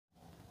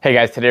Hey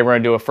guys, today we're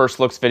going to do a first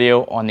looks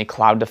video on the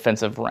Cloud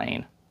Defensive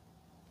REIN.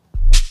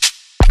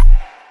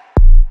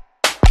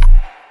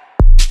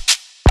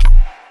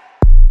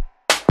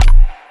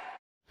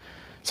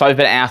 So I've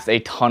been asked a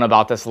ton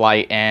about this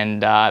light,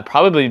 and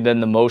probably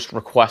been the most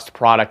requested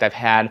product I've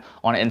had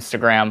on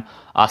Instagram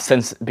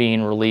since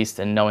being released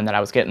and knowing that I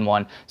was getting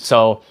one.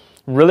 So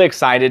really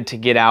excited to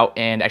get out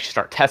and actually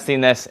start testing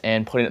this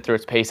and putting it through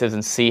its paces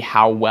and see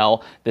how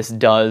well this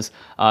does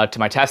to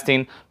my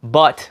testing.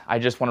 But I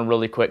just want to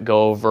really quick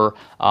go over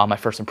my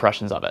first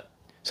impressions of it.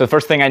 So the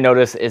first thing I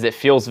notice is it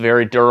feels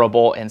very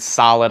durable and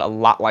solid, a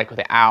lot like with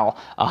the OWL.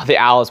 The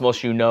OWL, as most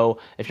of you know,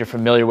 if you're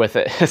familiar with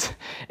it,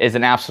 is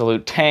an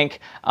absolute tank.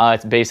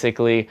 It's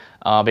basically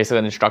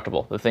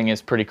indestructible. The thing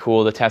is pretty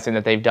cool. The testing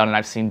that they've done and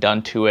I've seen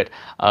done to it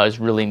is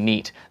really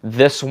neat.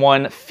 This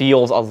one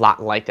feels a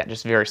lot like that,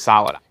 just very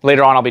solid.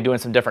 Later on, I'll be doing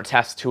some different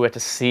tests to it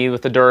to see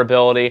with the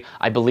durability.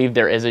 I believe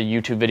there is a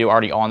YouTube video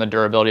already on the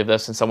durability of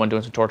this and someone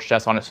doing some torture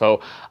tests on it.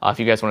 So if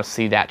you guys want to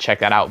see that, check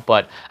that out.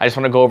 But I just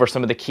want to go over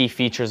some of the key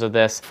features of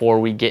this before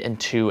we get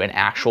into an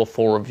actual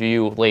full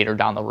review later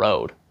down the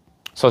road.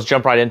 So let's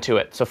jump right into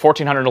it. So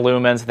 1400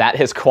 lumens,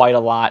 that is quite a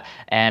lot.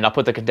 And I'll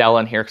put the Cadella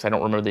in here because I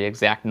don't remember the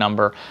exact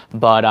number,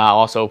 but I'll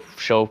also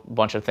show a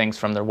bunch of things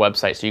from their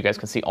website so you guys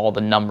can see all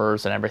the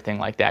numbers and everything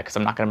like that, because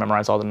I'm not going to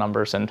memorize all the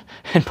numbers and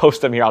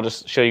post them here. I'll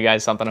just show you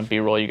guys something on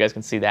B-roll. You guys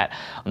can see that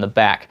on the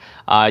back.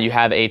 You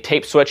have a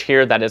tape switch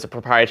here. That is a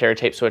proprietary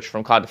tape switch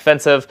from Cloud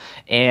Defensive,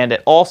 and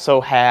it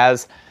also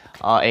has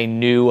a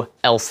new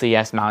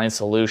LCS mounting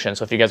solution.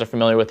 So if you guys are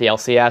familiar with the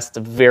LCS, it's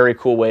a very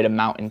cool way to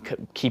mount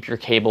and keep your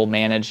cable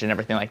managed and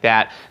everything like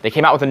that. They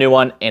came out with a new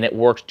one and it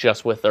works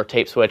just with their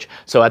tape switch.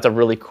 So that's a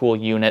really cool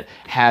unit.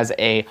 Has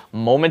a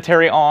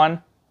momentary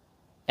on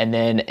and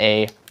then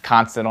a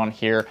constant on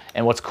here.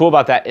 And what's cool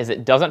about that is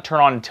it doesn't turn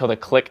on until the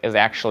click is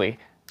actually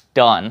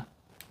done.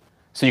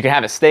 So you can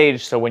have it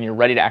staged, so when you're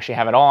ready to actually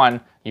have it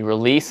on, you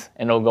release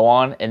and it'll go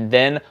on, and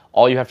then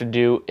all you have to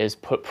do is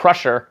put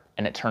pressure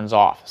and it turns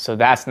off. So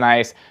that's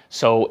nice.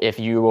 So if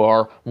you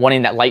are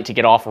wanting that light to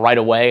get off right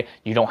away,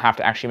 you don't have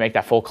to actually make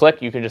that full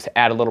click. You can just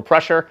add a little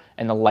pressure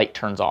and the light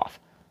turns off.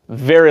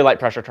 Very light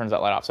pressure turns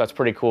that light off. So that's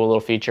pretty cool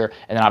little feature.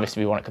 And then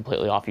obviously if you want it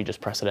completely off, you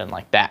just press it in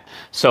like that.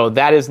 So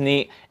that is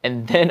neat.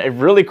 And then a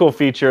really cool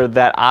feature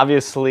that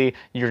obviously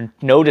you're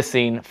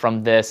noticing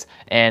from this,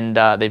 and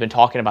they've been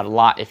talking about a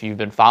lot if you've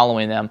been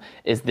following them,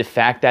 is the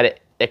fact that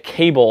a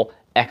cable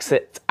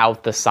exits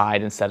out the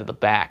side instead of the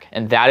back.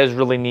 And that is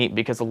really neat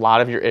because a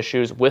lot of your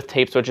issues with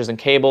tape switches and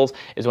cables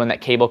is when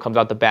that cable comes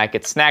out the back,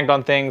 gets snagged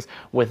on things.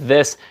 With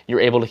this, you're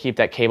able to keep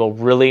that cable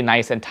really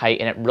nice and tight,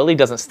 and it really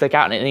doesn't stick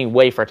out in any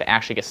way for it to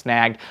actually get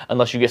snagged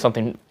unless you get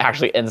something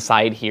actually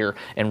inside here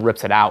and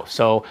rips it out.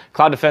 So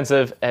Cloud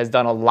Defensive has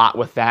done a lot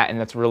with that, and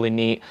that's really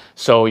neat.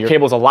 So your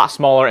cable's a lot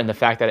smaller, and the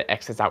fact that it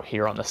exits out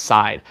here on the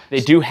side. They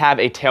do have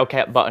a tail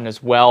cap button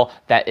as well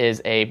that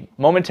is a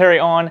momentary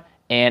on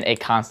and a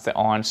constant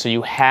on, so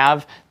you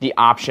have the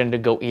option to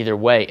go either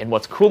way. And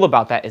what's cool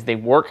about that is they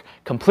work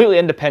completely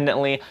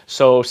independently.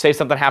 So say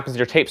something happens to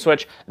your tape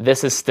switch,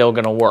 this is still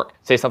gonna work.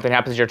 Say something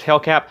happens to your tail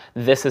cap,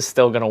 this is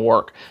still gonna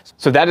work.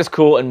 So that is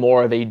cool in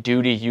more of a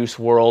duty use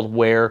world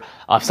where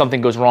if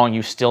something goes wrong,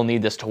 you still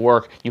need this to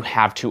work. You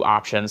have two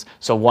options.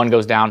 So one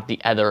goes down, the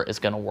other is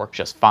gonna work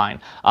just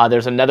fine.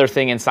 There's another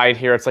thing inside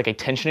here, it's like a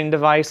tensioning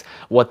device.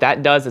 What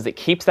that does is it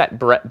keeps that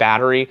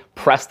battery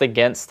pressed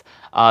against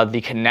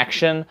the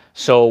connection,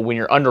 so when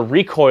you're under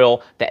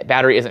recoil, that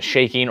battery isn't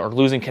shaking or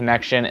losing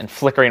connection and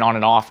flickering on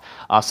and off.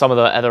 Some of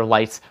the other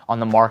lights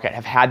on the market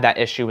have had that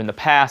issue in the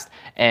past,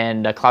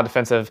 and Cloud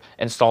Defensive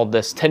installed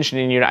this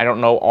tensioning unit. I don't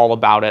know all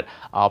about it.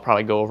 I'll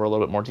probably go over a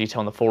little bit more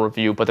detail in the full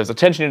review, but there's a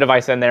tensioning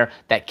device in there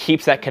that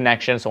keeps that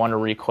connection, so under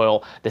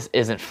recoil, this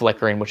isn't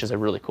flickering, which is a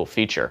really cool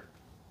feature.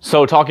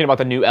 So talking about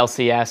the new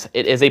LCS,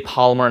 it is a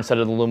polymer instead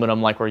of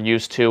aluminum like we're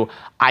used to.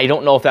 I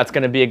don't know if that's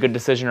going to be a good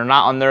decision or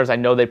not on theirs. I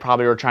know they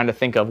probably were trying to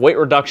think of weight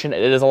reduction.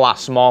 It is a lot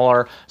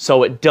smaller,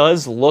 so it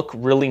does look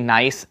really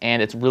nice, and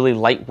it's really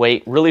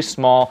lightweight, really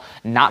small,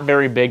 not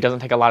very big, doesn't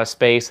take a lot of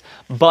space.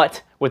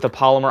 But with the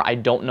polymer, I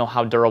don't know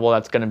how durable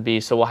that's going to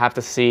be, so we'll have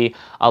to see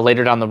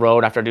later down the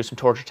road after I do some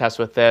torture tests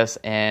with this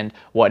and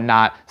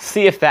whatnot,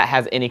 see if that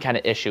has any kind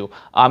of issue.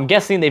 I'm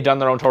guessing they've done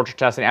their own torture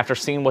testing after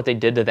seeing what they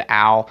did to the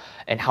OWL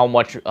and how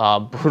much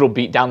brutal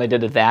beatdown they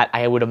did to that.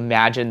 I would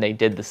imagine they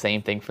did the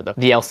same thing for the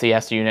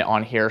LCS unit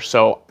on here.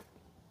 So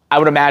I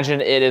would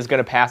imagine it is going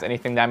to pass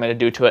anything that I'm going to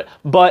do to it,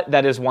 but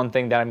that is one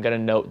thing that I'm going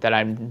to note that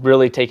I'm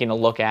really taking a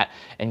look at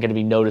and going to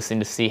be noticing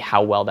to see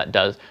how well that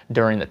does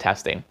during the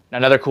testing.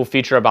 Another cool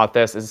feature about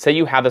this is, say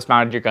you have this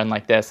mounted to your gun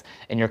like this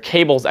and your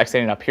cable's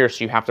exiting up here,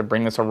 so you have to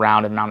bring this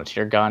around and mount it to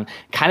your gun.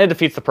 Kind of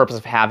defeats the purpose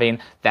of having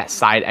that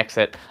side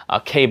exit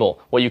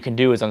cable. What you can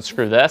do is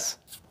unscrew this,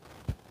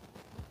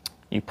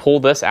 you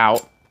pull this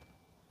out,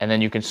 and then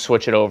you can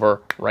switch it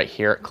over right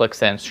here. It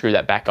clicks in, screw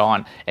that back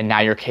on, and now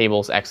your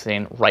cable's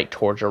exiting right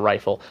towards your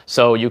rifle.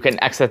 So you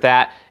can exit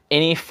that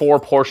any four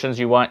portions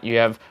you want. You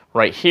have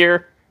right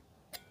here,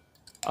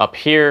 up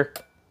here,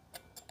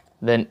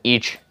 then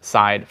each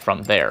side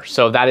from there.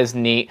 So that is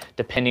neat.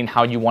 Depending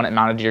how you want it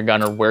mounted to your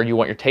gun or where you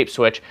want your tape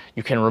switch,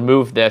 you can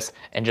remove this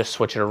and just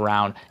switch it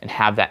around and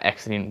have that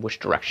exiting which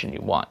direction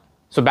you want.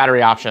 So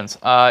battery options.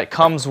 It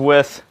comes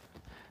with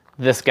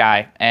this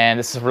guy, and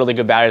this is a really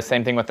good battery.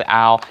 Same thing with the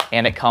OWL,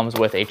 and it comes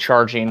with a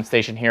charging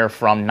station here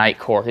from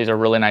Nitecore. These are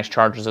really nice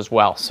chargers as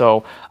well.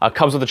 So it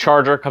comes with a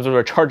charger, comes with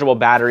a chargeable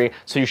battery,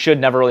 so you should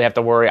never really have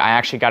to worry. I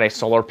actually got a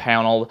solar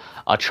panel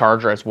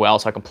charger as well,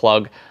 so I can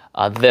plug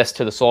this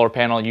to the solar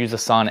panel, use the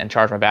sun, and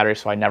charge my battery,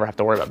 so I never have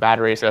to worry about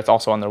batteries. So that's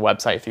also on their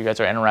website if you guys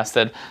are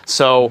interested.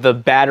 So the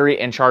battery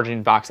and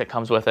charging box that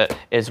comes with it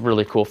is a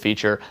really cool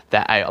feature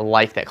that I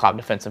like that Cloud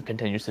Defensive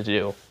continues to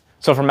do.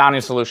 So for mounting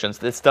solutions,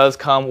 this does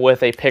come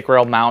with a pick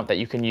rail mount that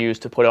you can use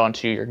to put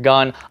onto your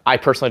gun. I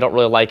personally don't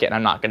really like it, and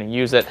I'm not going to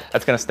use it.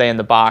 That's going to stay in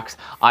the box.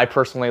 I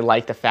personally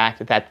like the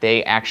fact that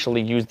they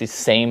actually use the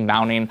same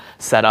mounting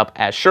setup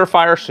as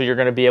Surefire, so you're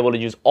going to be able to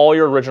use all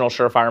your original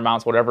Surefire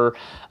mounts, whatever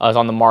is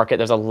on the market.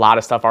 There's a lot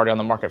of stuff already on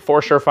the market for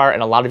Surefire,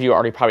 and a lot of you are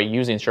already probably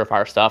using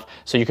Surefire stuff,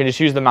 so you can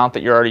just use the mount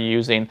that you're already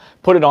using,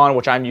 put it on,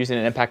 which I'm using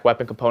in Impact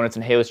Weapon Components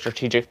and Halo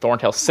Strategic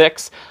Thorntail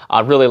 6.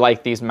 I really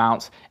like these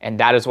mounts, and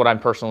that is what I'm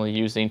personally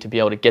using to be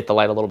able to get the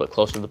light a little bit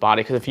closer to the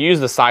body, because if you use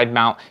the side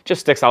mount, it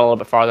just sticks out a little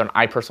bit farther, and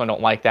I personally don't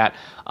like that.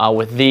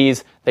 With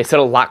these, they sit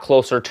a lot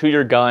closer to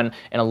your gun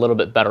and a little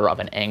bit better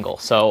of an angle.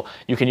 So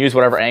you can use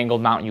whatever angle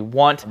mount you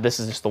want. This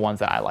is just the ones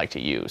that I like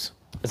to use.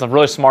 It's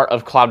really smart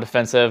of Cloud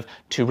Defensive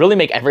to really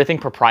make everything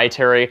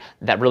proprietary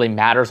that really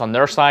matters on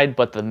their side,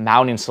 but the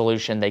mounting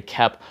solution they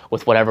kept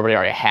with what everybody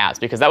already has,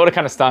 because that would have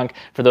kind of stunk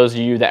for those of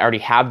you that already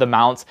have the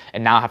mounts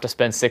and now have to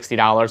spend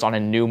 $60 on a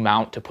new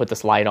mount to put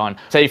this light on.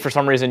 Say for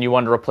some reason you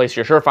wanted to replace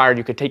your Surefire,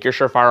 you could take your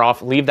Surefire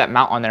off, leave that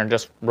mount on there, and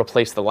just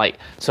replace the light.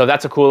 So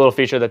that's a cool little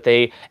feature that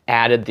they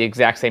added, the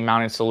exact same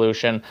mounting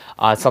solution.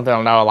 It's something I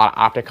know a lot of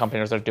optic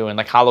companies are doing,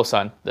 like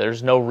HoloSun.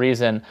 There's no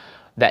reason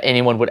that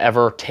anyone would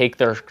ever take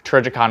their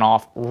Trijicon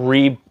off,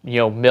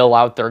 mill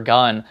out their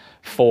gun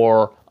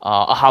for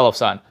a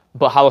HoloSun.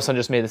 But HoloSun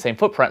just made the same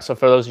footprint, so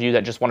for those of you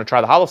that just want to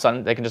try the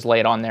HoloSun, they can just lay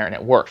it on there and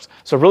it works.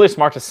 So really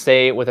smart to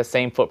stay with the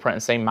same footprint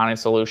and same mounting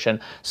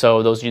solution,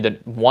 so those of you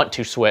that want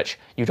to switch,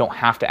 you don't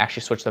have to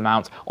actually switch the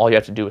mounts. All you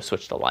have to do is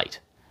switch the light.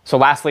 So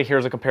lastly,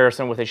 here's a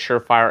comparison with a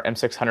Surefire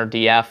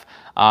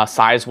M600DF.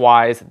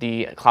 Size-wise,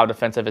 the Cloud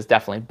Defensive is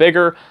definitely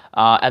bigger.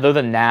 Other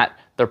than that,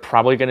 they're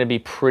probably going to be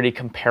pretty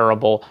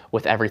comparable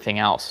with everything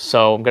else.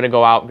 So I'm going to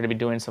go out, I'm going to be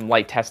doing some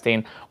light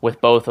testing with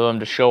both of them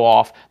to show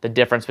off the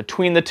difference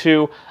between the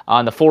two.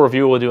 In the full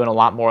review, we'll do a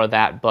lot more of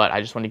that, but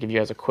I just want to give you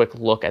guys a quick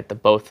look at the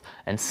both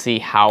and see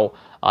how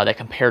they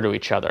compare to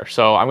each other.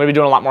 So I'm going to be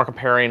doing a lot more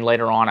comparing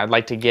later on. I'd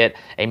like to get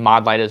a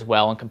mod light as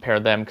well and compare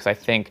them, because I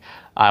think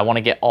I want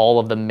to get all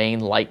of the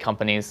main light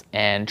companies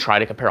and try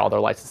to compare all their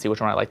lights and see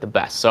which one I like the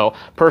best. So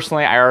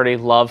personally, I already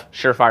love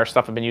Surefire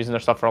stuff. I've been using their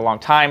stuff for a long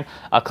time.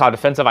 Cloud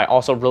Defensive, I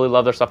also really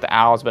love their stuff. The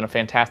OWL has been a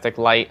fantastic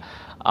light.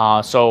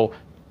 So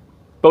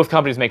both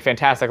companies make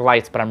fantastic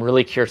lights, but I'm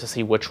really curious to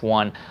see which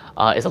one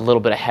is a little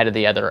bit ahead of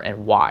the other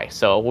and why.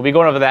 So we'll be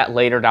going over that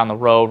later down the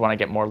road when I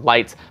get more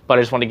lights, but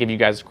I just want to give you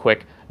guys a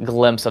quick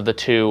glimpse of the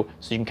two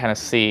so you can kind of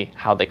see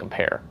how they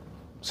compare.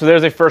 So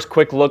there's a first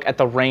quick look at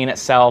the REIN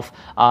itself.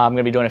 I'm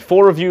going to be doing a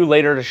full review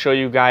later to show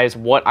you guys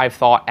what I've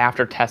thought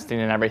after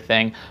testing and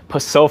everything.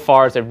 But so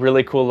far, it's a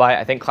really cool light.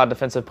 I think Cloud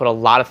Defensive put a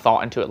lot of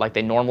thought into it, like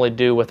they normally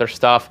do with their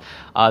stuff.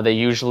 They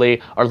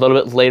usually are a little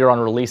bit later on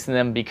releasing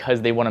them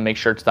because they want to make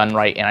sure it's done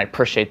right, and I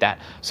appreciate that.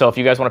 So if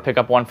you guys want to pick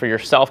up one for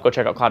yourself, go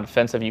check out Cloud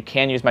Defensive. You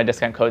can use my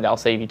discount code. That'll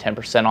save you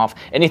 10% off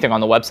anything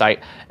on the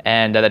website,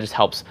 and that just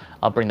helps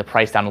bring the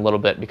price down a little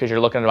bit, because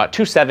you're looking at about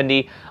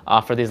 $270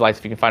 for these lights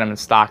if you can find them in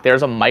stock.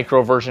 There's a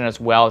micro version as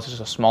well. It's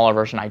just a smaller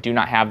version. I do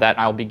not have that.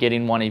 I will be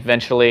getting one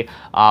eventually,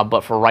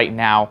 but for right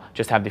now,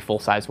 just have the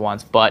full-size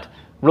ones. But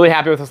really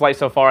happy with this light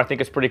so far. I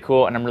think it's pretty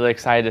cool, and I'm really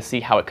excited to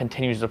see how it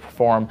continues to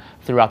perform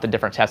throughout the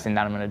different testing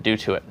that I'm going to do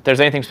to it. If there's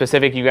anything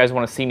specific you guys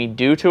want to see me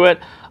do to it,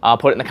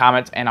 put it in the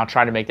comments, and I'll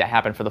try to make that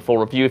happen for the full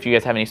review. If you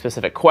guys have any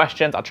specific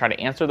questions, I'll try to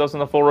answer those in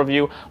the full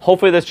review.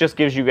 Hopefully this just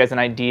gives you guys an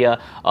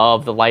idea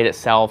of the light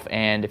itself,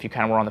 and if you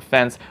kind of were on the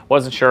fence,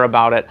 wasn't sure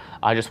about it,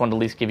 I just wanted to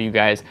at least give you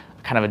guys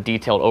kind of a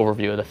detailed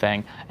overview of the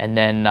thing, and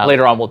then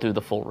later on we'll do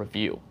the full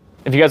review.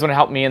 If you guys want to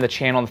help me in the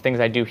channel and the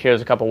things I do here,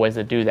 there's a couple ways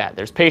to do that.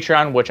 There's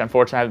Patreon, which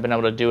unfortunately I haven't been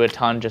able to do a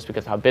ton just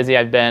because of how busy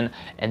I've been.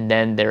 And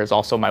then there's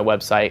also my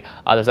website.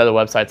 There's other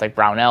websites like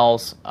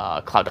Brownells,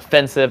 Cloud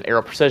Defensive,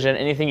 Aero Precision.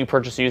 Anything you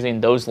purchase using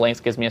those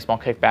links gives me a small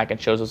kickback and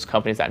shows those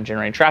companies that I'm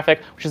generating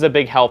traffic, which is a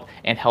big help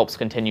and helps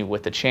continue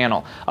with the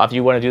channel. If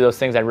you want to do those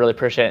things, I really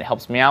appreciate it. It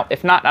helps me out.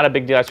 If not, not a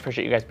big deal. I just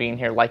appreciate you guys being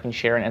here, liking,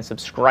 sharing, and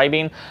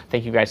subscribing.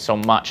 Thank you guys so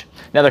much.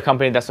 Another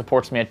company that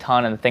supports me a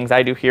ton and the things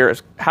I do here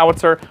is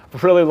Howitzer.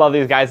 Really love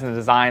these guys in and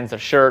designs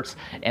of shirts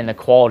and the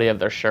quality of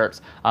their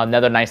shirts.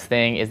 Another nice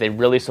thing is they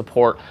really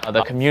support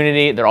the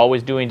community. They're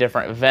always doing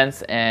different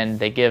events, and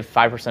they give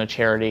 5% of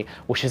charity,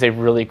 which is a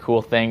really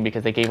cool thing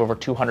because they gave over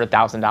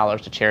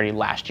 $200,000 to charity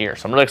last year.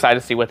 So I'm really excited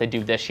to see what they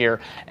do this year,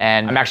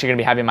 and I'm actually going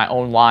to be having my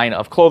own line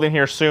of clothing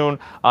here soon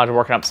to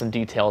working up some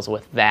details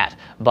with that.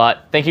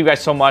 But thank you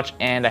guys so much,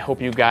 and I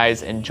hope you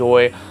guys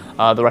enjoy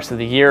the rest of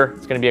the year.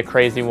 It's going to be a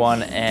crazy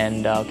one,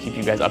 and I'll keep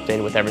you guys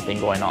updated with everything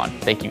going on.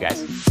 Thank you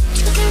guys.